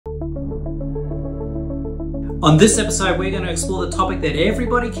On this episode, we're going to explore the topic that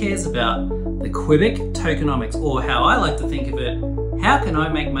everybody cares about, the Qubic Tokenomics, or how I like to think of it, how can I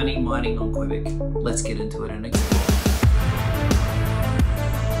make money mining on Qubic? Let's get into it and explore.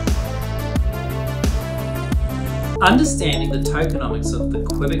 Understanding the tokenomics of the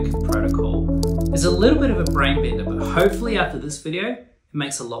Qubic protocol is a little bit of a brain bender, but hopefully after this video, it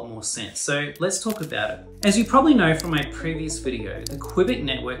makes a lot more sense. So let's talk about it. As you probably know from my previous video, the Qubic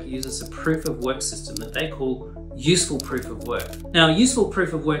network uses a proof of work system that they call useful proof of work. Now, useful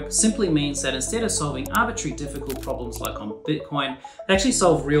proof of work simply means that instead of solving arbitrary difficult problems like on Bitcoin, they actually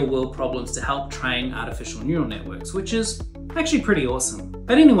solve real world problems to help train artificial neural networks, which is actually pretty awesome.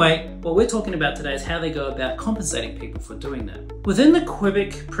 But anyway, what we're talking about today is how they go about compensating people for doing that. Within the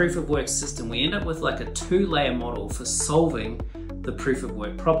Qubic proof of work system, we end up with like a two-layer model for solving the proof of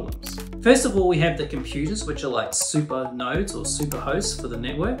work problems. First of all, we have the computers, which are like super nodes or super hosts for the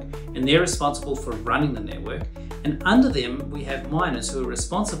network, and they're responsible for running the network. And under them, we have miners who are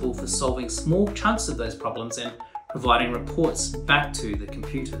responsible for solving small chunks of those problems and providing reports back to the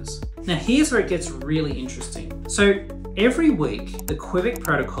computers. Now, here's where it gets really interesting. So every week, the Qubic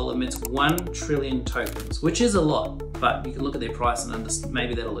protocol emits 1 trillion tokens, which is a lot, but you can look at their price and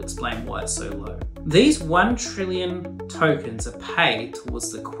maybe that'll explain why it's so low. These 1 trillion tokens are paid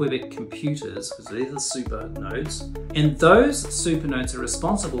towards the Qubic computers, because they're the super nodes, and those super nodes are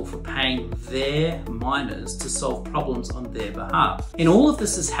responsible for paying their miners to solve problems on their behalf. And all of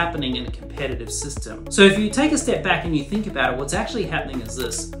this is happening in a competitive system. So if you take a step back and you think about it, what's actually happening is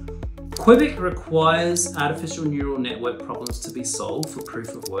this. Qubic requires artificial neural network problems to be solved for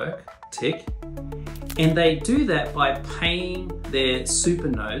proof of work, tick, and they do that by paying their super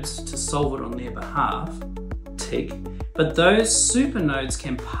nodes to solve it on their behalf, tick, but those super nodes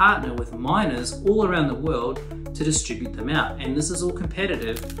can partner with miners all around the world to distribute them out, and this is all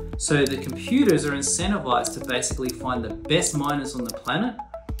competitive, so the computers are incentivized to basically find the best miners on the planet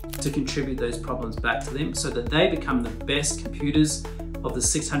to contribute those problems back to them so that they become the best computers of the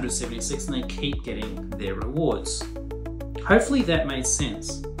 676 and they keep getting their rewards. Hopefully that made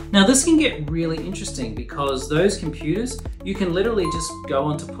sense. Now this can get really interesting because those computers, you can literally just go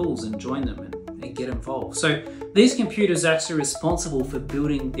onto pools and join them and get involved. So these computers are actually responsible for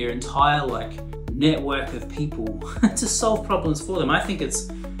building their entire network of people to solve problems for them. I think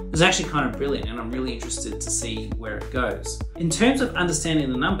it's actually kind of brilliant, and I'm really interested to see where it goes. In terms of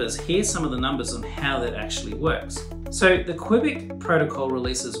understanding the numbers, here's some of the numbers on how that actually works. So the Qubic protocol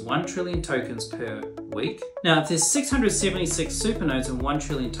releases 1 trillion tokens per week. Now, if there's 676 supernodes and 1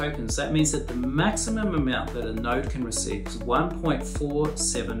 trillion tokens, that means that the maximum amount that a node can receive is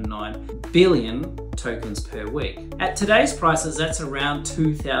 1.479 billion tokens per week. At today's prices, that's around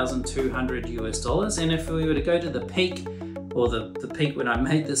 $2,200 US. And if we were to go to the peak, or the peak when I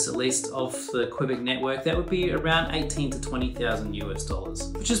made this at least of the Qubic network, that would be around $18,000 to $20,000 US,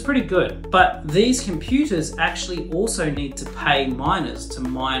 which is pretty good. But these computers actually also need to pay miners to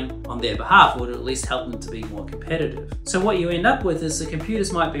mine on their behalf, or to at least help them to be more competitive. So what you end up with is the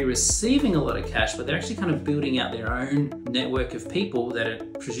computers might be receiving a lot of cash, but they're actually kind of building out their own network of people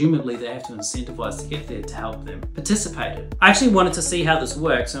that presumably they have to incentivize to get there to help them participate. I actually wanted to see how this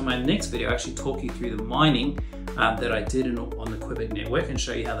works, so in my next video I actually talk you through the mining that I did on the Qubic network and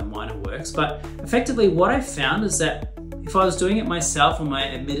show you how the miner works. But effectively what I found is that if I was doing it myself on my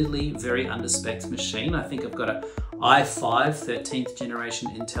admittedly very underspec'd machine, I think I've got an i5 13th generation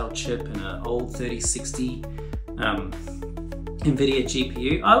Intel chip and an old 3060 Nvidia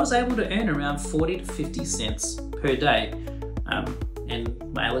GPU, I was able to earn around 40 to 50 cents per day. And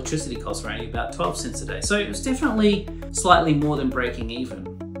my electricity costs were only about 12 cents a day. So it was definitely slightly more than breaking even.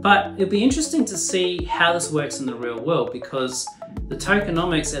 But it'd be interesting to see how this works in the real world, because the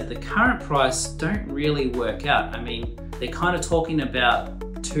tokenomics at the current price don't really work out. I mean, they're kind of talking about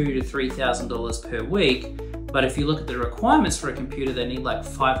 $2,000 to $3,000 per week, but if you look at the requirements for a computer, they need like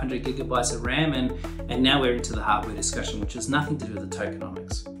 500 gigabytes of RAM, and now we're into the hardware discussion, which has nothing to do with the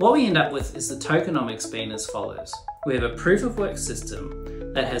tokenomics. What we end up with is the tokenomics being as follows. We have a proof of work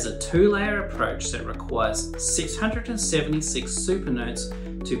system that has a two-layer approach that requires 676 supernodes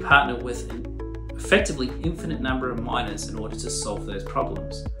to partner with an effectively infinite number of miners in order to solve those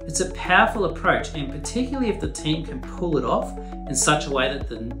problems. It's a powerful approach, and particularly if the team can pull it off in such a way that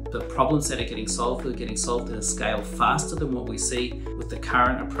the problems that are getting solved at a scale faster than what we see with the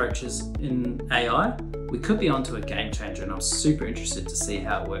current approaches in AI, we could be onto a game changer, and I'm super interested to see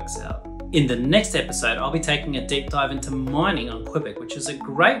how it works out. In the next episode, I'll be taking a deep dive into mining on Qubic, which is a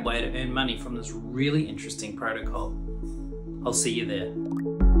great way to earn money from this really interesting protocol. I'll see you there.